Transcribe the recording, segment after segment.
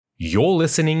You're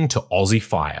listening to Aussie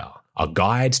Fire, a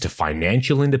guide to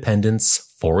financial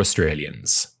independence for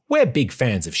Australians. We're big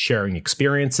fans of sharing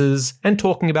experiences and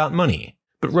talking about money.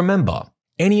 But remember,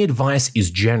 any advice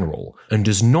is general and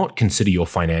does not consider your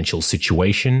financial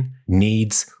situation,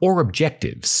 needs, or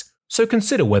objectives, so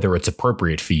consider whether it's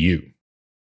appropriate for you.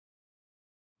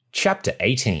 Chapter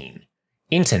 18: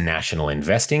 International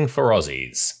Investing for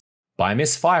Aussies by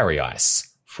Miss Fiery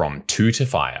Ice from 2 to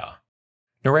Fire.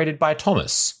 Narrated by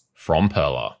Thomas from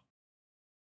Perla.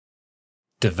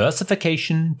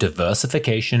 Diversification,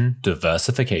 diversification,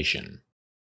 diversification.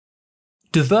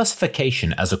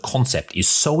 Diversification as a concept is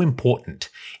so important,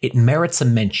 it merits a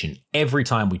mention every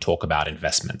time we talk about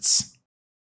investments.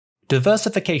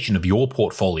 Diversification of your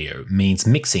portfolio means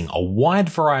mixing a wide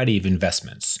variety of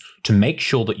investments to make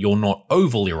sure that you're not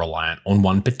overly reliant on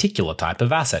one particular type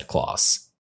of asset class.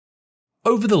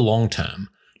 Over the long term,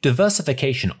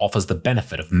 diversification offers the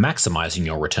benefit of maximizing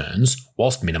your returns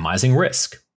whilst minimizing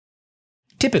risk.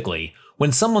 Typically,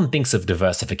 when someone thinks of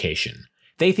diversification,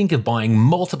 they think of buying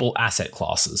multiple asset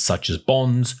classes such as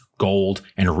bonds, gold,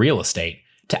 and real estate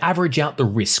to average out the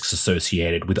risks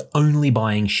associated with only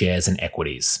buying shares and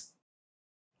equities.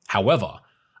 However,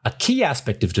 a key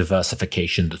aspect of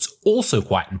diversification that's also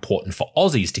quite important for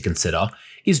Aussies to consider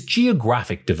is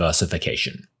geographic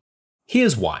diversification.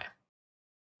 Here's why.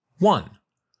 1.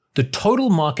 The total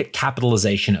market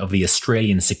capitalisation of the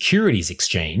Australian Securities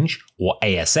Exchange, or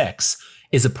ASX,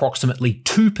 is approximately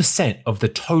 2% of the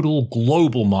total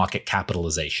global market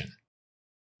capitalisation.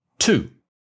 2.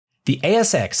 The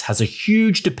ASX has a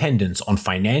huge dependence on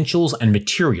financials and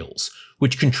materials,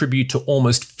 which contribute to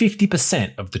almost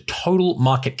 50% of the total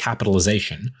market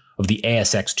capitalisation of the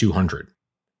ASX 200.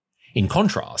 In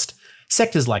contrast,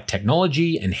 sectors like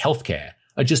technology and healthcare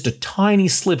are just a tiny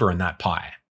sliver in that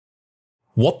pie.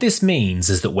 What this means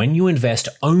is that when you invest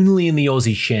only in the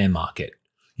Aussie share market,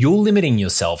 you're limiting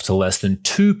yourself to less than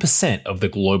 2% of the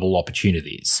global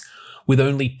opportunities, with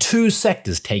only 2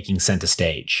 sectors taking centre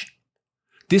stage.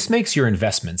 This makes your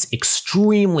investments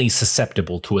extremely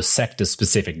susceptible to a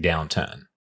sector-specific downturn.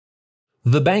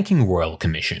 The Banking Royal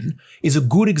Commission is a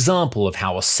good example of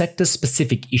how a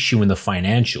sector-specific issue in the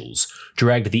financials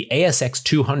dragged the ASX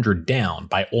 200 down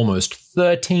by almost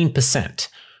 13%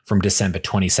 from December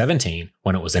 2017,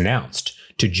 when it was announced,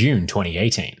 to June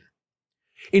 2018.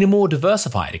 In a more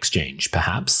diversified exchange,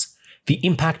 perhaps, the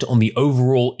impact on the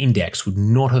overall index would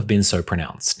not have been so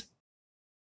pronounced.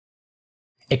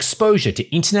 Exposure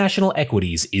to international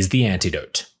equities is the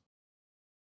antidote.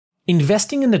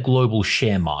 Investing in the global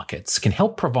share markets can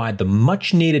help provide the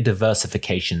much-needed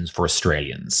diversifications for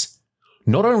Australians,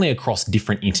 not only across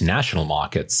different international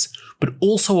markets, but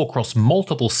also across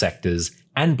multiple sectors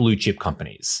and blue-chip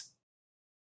companies.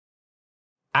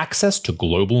 Access to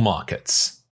global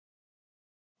markets.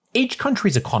 Each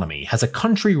country's economy has a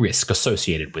country risk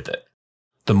associated with it.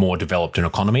 The more developed an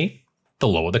economy, the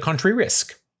lower the country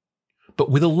risk.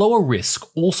 But with a lower risk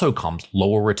also comes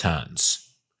lower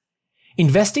returns.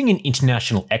 Investing in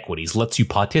international equities lets you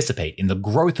participate in the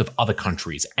growth of other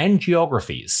countries and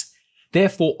geographies,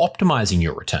 therefore optimizing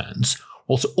your returns,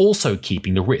 whilst also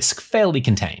keeping the risk fairly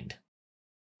contained.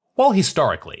 While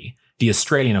historically, the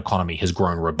Australian economy has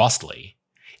grown robustly,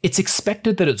 it's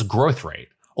expected that its growth rate,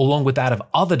 along with that of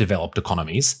other developed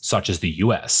economies, such as the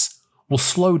US, will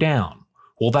slow down,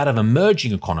 while that of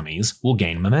emerging economies will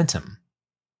gain momentum.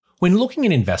 When looking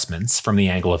at investments from the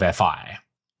angle of FI,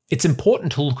 it's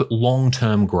important to look at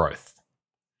long-term growth.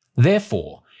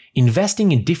 Therefore,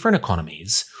 investing in different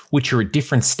economies, which are at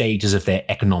different stages of their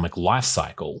economic life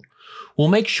cycle, will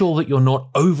make sure that you're not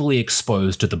overly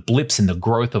exposed to the blips in the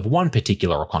growth of one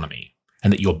particular economy,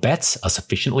 and that your bets are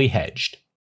sufficiently hedged.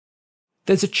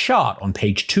 There's a chart on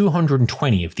page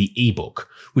 220 of the ebook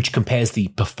which compares the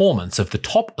performance of the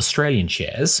top Australian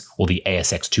shares, or the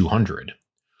ASX 200,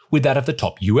 with that of the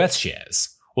top US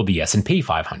shares, or the S&P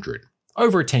 500,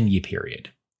 over a 10-year period.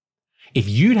 If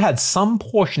you'd had some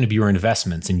portion of your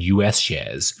investments in US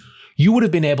shares, you would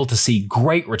have been able to see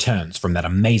great returns from that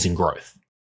amazing growth.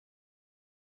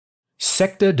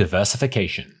 Sector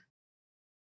diversification.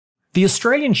 The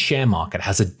Australian share market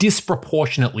has a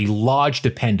disproportionately large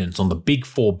dependence on the big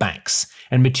 4 banks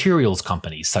and materials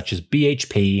companies such as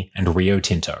BHP and Rio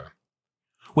Tinto.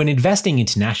 When investing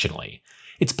internationally,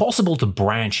 it's possible to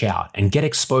branch out and get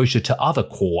exposure to other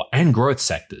core and growth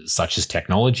sectors such as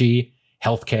technology,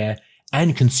 healthcare,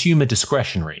 and consumer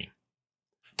discretionary.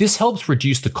 This helps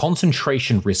reduce the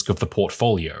concentration risk of the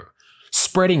portfolio,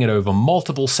 spreading it over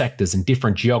multiple sectors and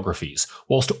different geographies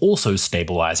whilst also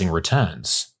stabilising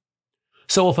returns.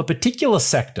 So if a particular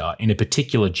sector in a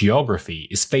particular geography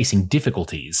is facing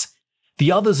difficulties,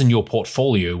 The others in your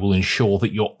portfolio will ensure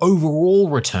that your overall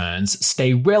returns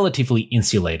stay relatively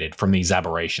insulated from these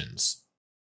aberrations.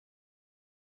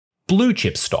 Blue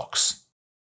chip stocks.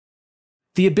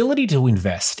 The ability to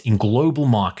invest in global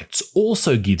markets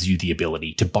also gives you the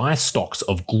ability to buy stocks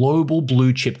of global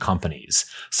blue chip companies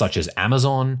such as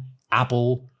Amazon,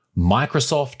 Apple,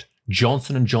 Microsoft,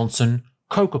 Johnson & Johnson,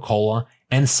 Coca-Cola,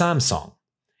 and Samsung,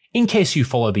 in case you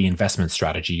follow the investment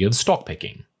strategy of stock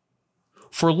picking.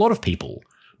 For a lot of people,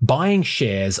 buying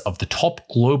shares of the top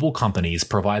global companies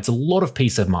provides a lot of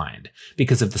peace of mind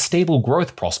because of the stable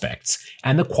growth prospects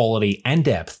and the quality and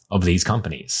depth of these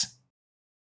companies.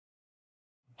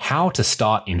 How to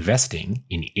start investing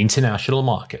in international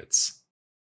markets.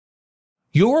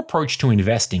 Your approach to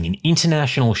investing in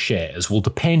international shares will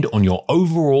depend on your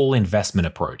overall investment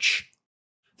approach.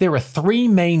 There are three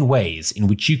main ways in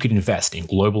which you could invest in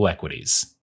global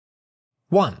equities.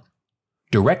 1.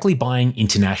 Directly buying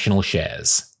international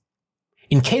shares.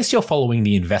 In case you're following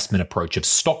the investment approach of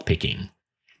stock picking,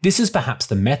 this is perhaps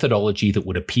the methodology that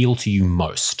would appeal to you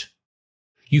most.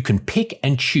 You can pick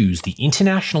and choose the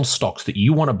international stocks that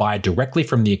you want to buy directly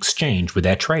from the exchange where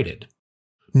they're traded.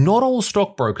 Not all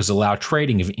stockbrokers allow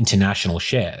trading of international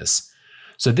shares,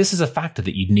 so this is a factor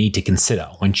that you'd need to consider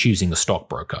when choosing a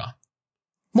stockbroker.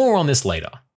 More on this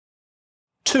later.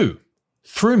 2.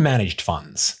 Through managed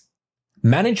funds.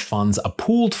 Managed funds are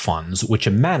pooled funds which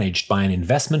are managed by an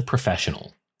investment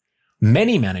professional.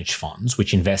 Many managed funds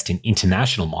which invest in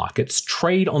international markets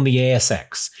trade on the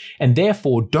ASX and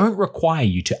therefore don't require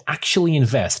you to actually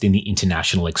invest in the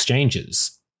international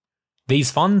exchanges.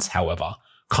 These funds, however,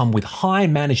 come with high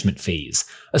management fees,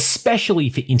 especially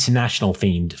for international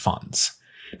themed funds,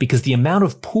 because the amount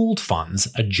of pooled funds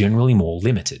are generally more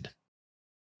limited.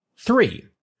 3.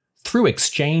 Through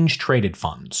exchange-traded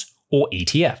funds, or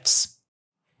ETFs.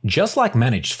 Just like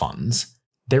managed funds,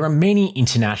 there are many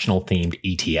international-themed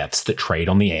ETFs that trade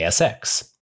on the ASX.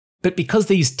 But because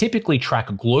these typically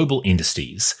track global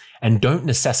indices and don't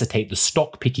necessitate the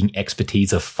stock-picking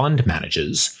expertise of fund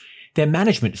managers, their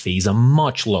management fees are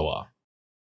much lower.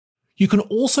 You can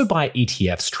also buy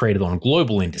ETFs traded on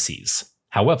global indices.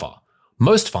 However,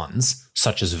 most funds,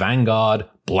 such as Vanguard,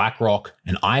 BlackRock,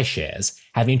 and iShares,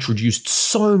 have introduced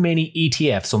so many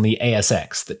ETFs on the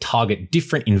ASX that target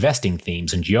different investing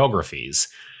themes and geographies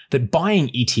that buying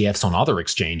ETFs on other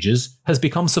exchanges has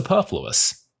become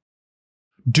superfluous.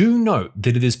 Do note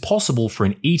that it is possible for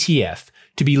an ETF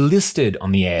to be listed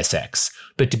on the ASX,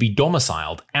 but to be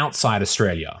domiciled outside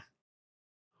Australia.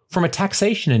 From a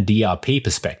taxation and DRP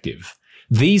perspective,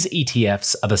 these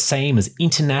ETFs are the same as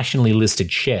internationally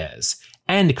listed shares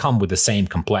and come with the same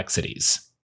complexities.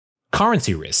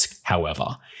 Currency risk,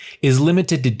 however, is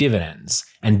limited to dividends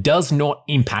and does not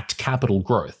impact capital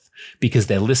growth because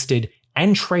they're listed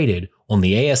and traded on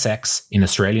the ASX in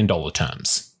Australian dollar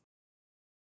terms.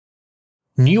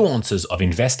 Nuances of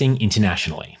investing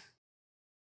internationally.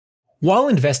 While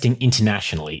investing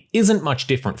internationally isn't much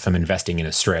different from investing in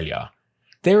Australia,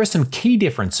 there are some key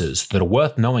differences that are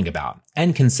worth knowing about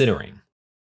and considering.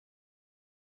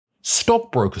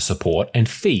 Stockbroker support and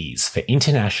fees for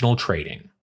international trading.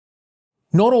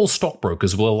 Not all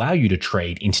stockbrokers will allow you to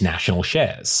trade international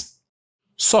shares.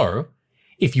 So,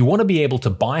 if you want to be able to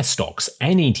buy stocks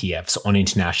and ETFs on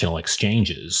international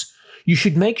exchanges, you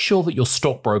should make sure that your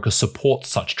stockbroker supports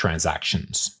such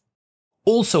transactions.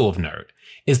 Also of note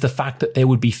is the fact that there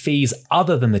would be fees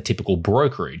other than the typical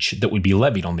brokerage that would be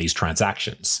levied on these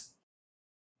transactions.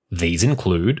 These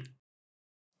include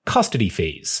custody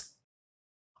fees.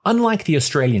 Unlike the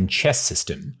Australian CHESS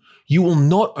system, you will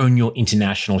not own your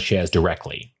international shares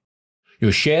directly.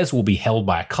 Your shares will be held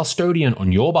by a custodian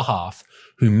on your behalf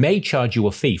who may charge you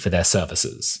a fee for their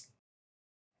services.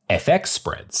 FX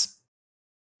spreads.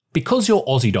 Because your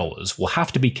Aussie dollars will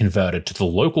have to be converted to the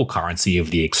local currency of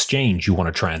the exchange you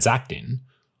want to transact in,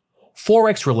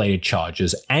 Forex-related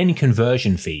charges and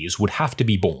conversion fees would have to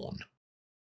be borne.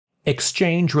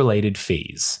 Exchange-related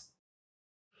fees.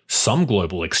 Some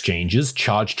global exchanges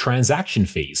charge transaction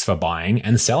fees for buying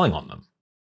and selling on them.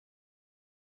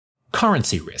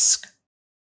 Currency risk.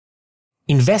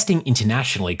 Investing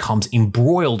internationally comes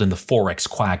embroiled in the Forex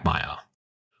quagmire.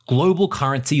 Global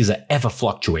currencies are ever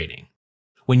fluctuating.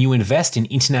 When you invest in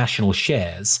international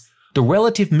shares, the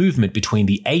relative movement between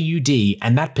the AUD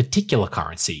and that particular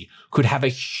currency could have a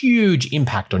huge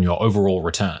impact on your overall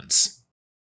returns.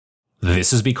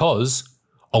 This is because,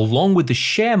 along with the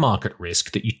share market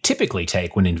risk that you typically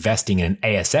take when investing in an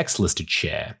ASX-listed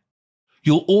share,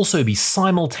 you'll also be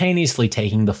simultaneously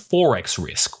taking the Forex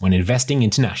risk when investing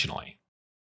internationally.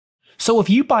 So if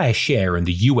you buy a share in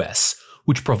the US,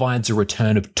 which provides a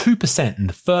return of 2% in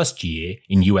the first year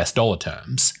in US dollar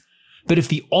terms. But if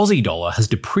the Aussie dollar has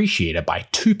depreciated by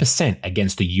 2%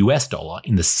 against the US dollar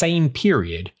in the same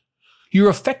period, your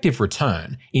effective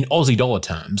return in Aussie dollar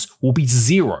terms will be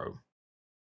 0.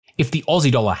 If the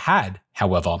Aussie dollar had,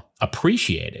 however,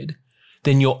 appreciated,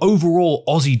 then your overall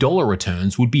Aussie dollar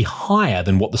returns would be higher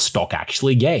than what the stock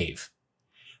actually gave.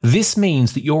 This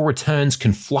means that your returns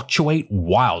can fluctuate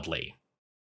wildly.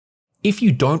 If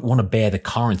you don't want to bear the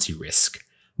currency risk,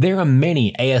 there are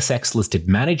many ASX-listed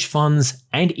managed funds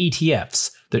and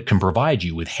ETFs that can provide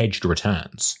you with hedged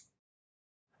returns.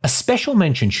 A special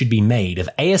mention should be made of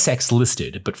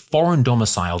ASX-listed but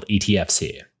foreign-domiciled ETFs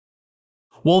here.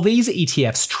 While these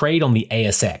ETFs trade on the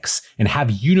ASX and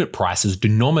have unit prices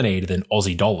denominated in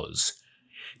Aussie dollars,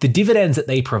 the dividends that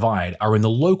they provide are in the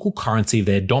local currency of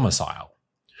their domicile,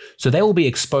 so they will be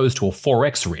exposed to a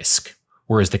forex risk,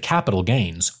 whereas the capital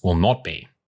gains will not be.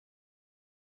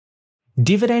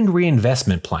 Dividend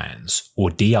Reinvestment Plans, or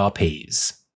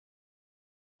DRPs.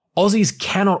 Aussies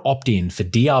cannot opt in for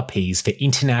DRPs for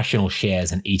international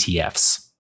shares and ETFs.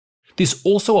 This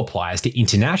also applies to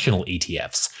international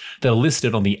ETFs that are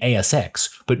listed on the ASX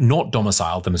but not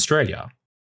domiciled in Australia.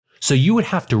 So you would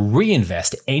have to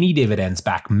reinvest any dividends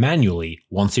back manually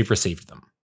once you've received them.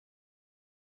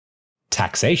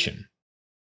 Taxation.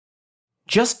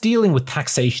 Just dealing with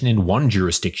taxation in one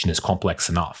jurisdiction is complex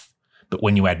enough, but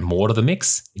when you add more to the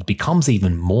mix, it becomes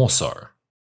even more so.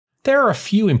 There are a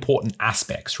few important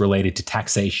aspects related to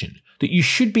taxation that you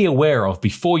should be aware of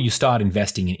before you start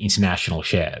investing in international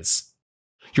shares.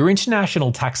 Your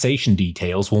international taxation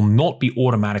details will not be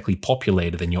automatically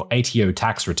populated in your ATO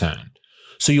tax return,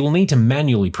 so you'll need to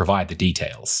manually provide the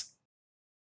details.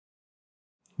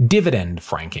 Dividend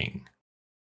franking.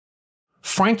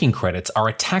 Franking credits are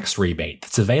a tax rebate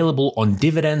that's available on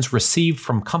dividends received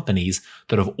from companies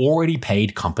that have already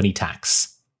paid company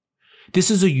tax. This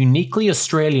is a uniquely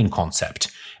Australian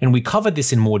concept, and we covered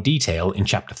this in more detail in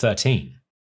Chapter 13.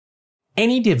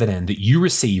 Any dividend that you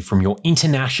receive from your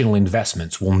international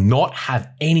investments will not have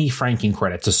any franking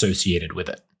credits associated with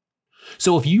it.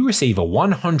 So if you receive a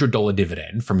 $100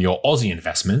 dividend from your Aussie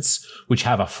investments, which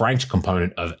have a franked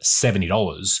component of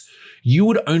 $70, you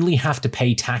would only have to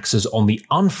pay taxes on the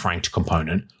unfranked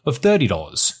component of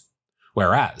 $30.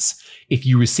 Whereas, if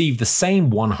you receive the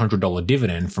same $100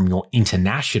 dividend from your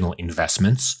international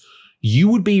investments, you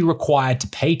would be required to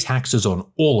pay taxes on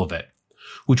all of it,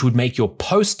 which would make your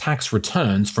post-tax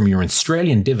returns from your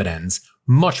Australian dividends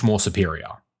much more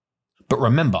superior. But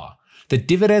remember, the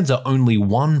dividends are only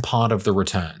one part of the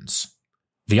returns.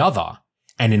 The other,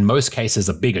 and in most cases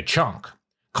a bigger chunk,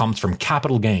 comes from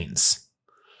capital gains.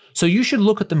 So you should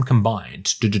look at them combined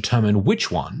to determine which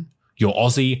one, your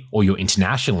Aussie or your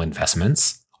international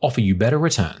investments, offer you better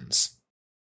returns.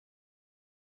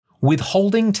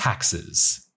 Withholding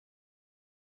taxes.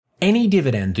 Any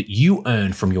dividend that you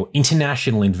earn from your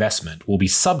international investment will be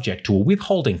subject to a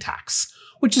withholding tax,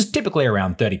 which is typically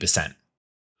around 30%.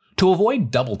 To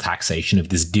avoid double taxation of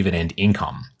this dividend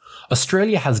income,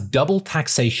 Australia has double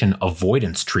taxation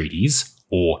avoidance treaties,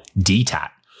 or DTAT,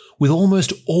 with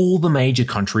almost all the major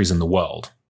countries in the world.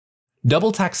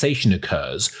 Double taxation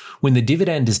occurs when the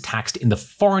dividend is taxed in the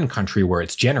foreign country where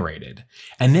it's generated,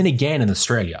 and then again in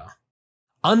Australia.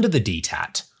 Under the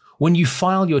DTAT, when you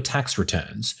file your tax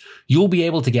returns, you'll be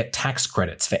able to get tax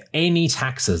credits for any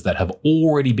taxes that have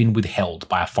already been withheld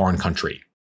by a foreign country.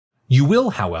 You will,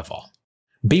 however,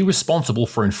 be responsible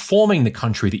for informing the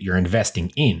country that you're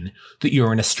investing in that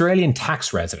you're an Australian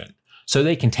tax resident, so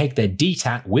they can take their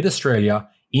DTAT with Australia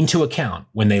into account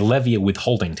when they levy a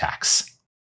withholding tax.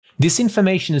 This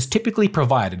information is typically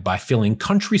provided by filling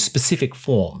country-specific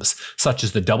forms, such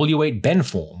as the W8 Ben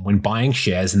form when buying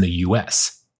shares in the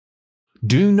US.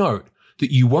 Do note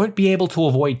that you won't be able to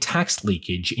avoid tax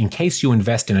leakage in case you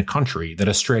invest in a country that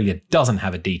Australia doesn't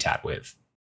have a DTAT with.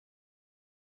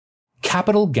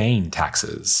 Capital gain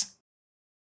taxes.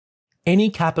 Any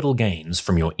capital gains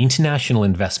from your international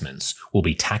investments will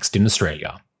be taxed in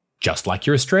Australia, just like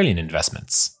your Australian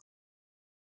investments.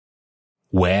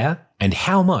 Where and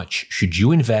how much should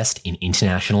you invest in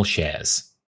international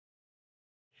shares?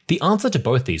 The answer to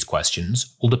both these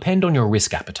questions will depend on your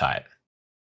risk appetite.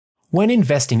 When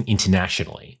investing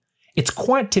internationally, it's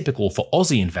quite typical for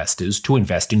Aussie investors to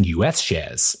invest in US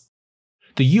shares.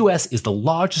 The US is the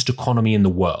largest economy in the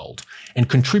world and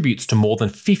contributes to more than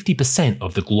 50%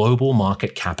 of the global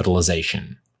market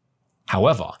capitalization.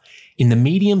 However, in the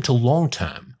medium to long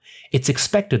term, it's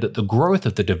expected that the growth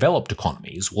of the developed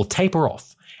economies will taper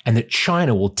off and that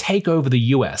China will take over the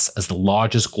US as the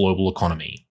largest global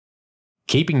economy.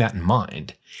 Keeping that in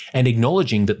mind, and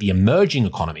acknowledging that the emerging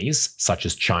economies, such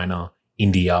as China,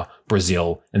 India,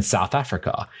 Brazil, and South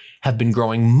Africa, have been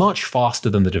growing much faster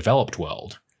than the developed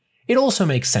world, it also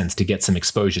makes sense to get some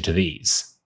exposure to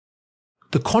these.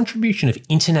 The contribution of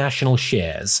international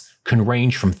shares can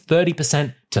range from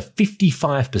 30% to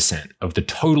 55% of the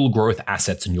total growth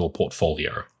assets in your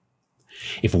portfolio.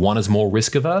 If one is more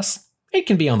risk-averse, it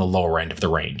can be on the lower end of the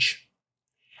range.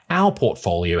 Our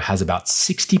portfolio has about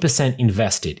 60%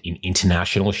 invested in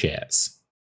international shares.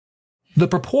 The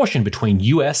proportion between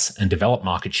US and developed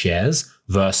market shares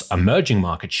versus emerging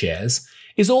market shares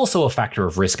is also a factor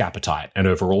of risk appetite and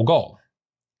overall goal.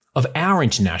 Of our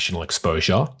international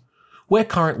exposure, we're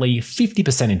currently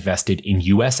 50% invested in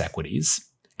US equities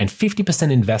and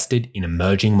 50% invested in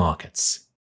emerging markets.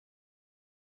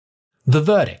 The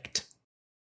verdict.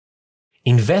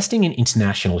 Investing in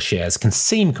international shares can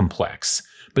seem complex,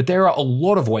 but there are a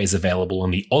lot of ways available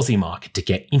in the Aussie market to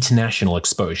get international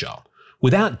exposure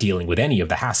without dealing with any of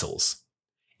the hassles.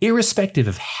 Irrespective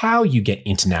of how you get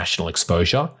international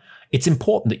exposure, it's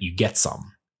important that you get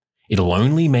some. It'll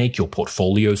only make your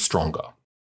portfolio stronger.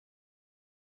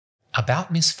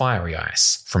 About Miss Fiery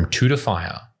Ice from Two to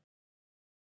Fire.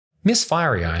 Miss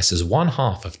Fiery Ice is one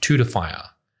half of Two to Fire,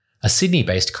 a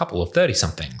Sydney-based couple of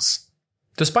 30-somethings.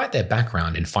 Despite their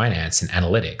background in finance and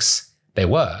analytics, they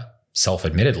were,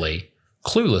 self-admittedly,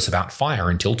 clueless about FIRE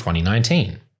until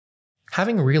 2019.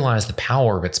 Having realized the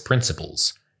power of its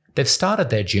principles, they've started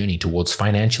their journey towards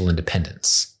financial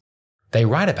independence. They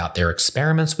write about their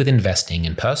experiments with investing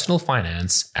in personal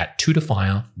finance at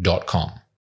twotofire.com.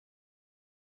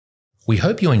 We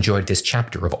hope you enjoyed this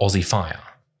chapter of Aussie Fire.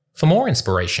 For more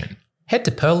inspiration, head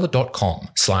to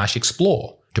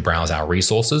perler.com/explore to browse our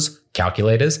resources,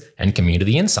 calculators, and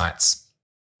community insights.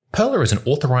 Perler is an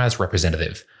authorized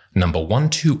representative, number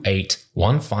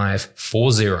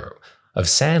 1281540 of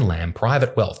Sanlam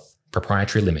Private Wealth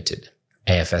Proprietary Limited,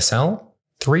 AFSL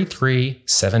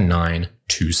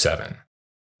 337927.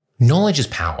 Knowledge is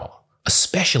power,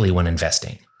 especially when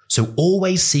investing, so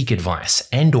always seek advice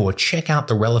and/or check out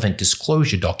the relevant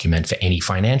disclosure document for any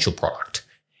financial product,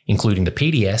 including the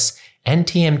PDS and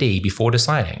TMD before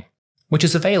deciding, which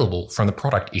is available from the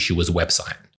product issuer's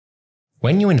website.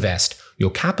 When you invest,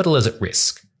 your capital is at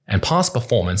risk, and past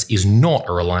performance is not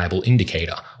a reliable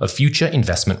indicator of future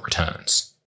investment returns.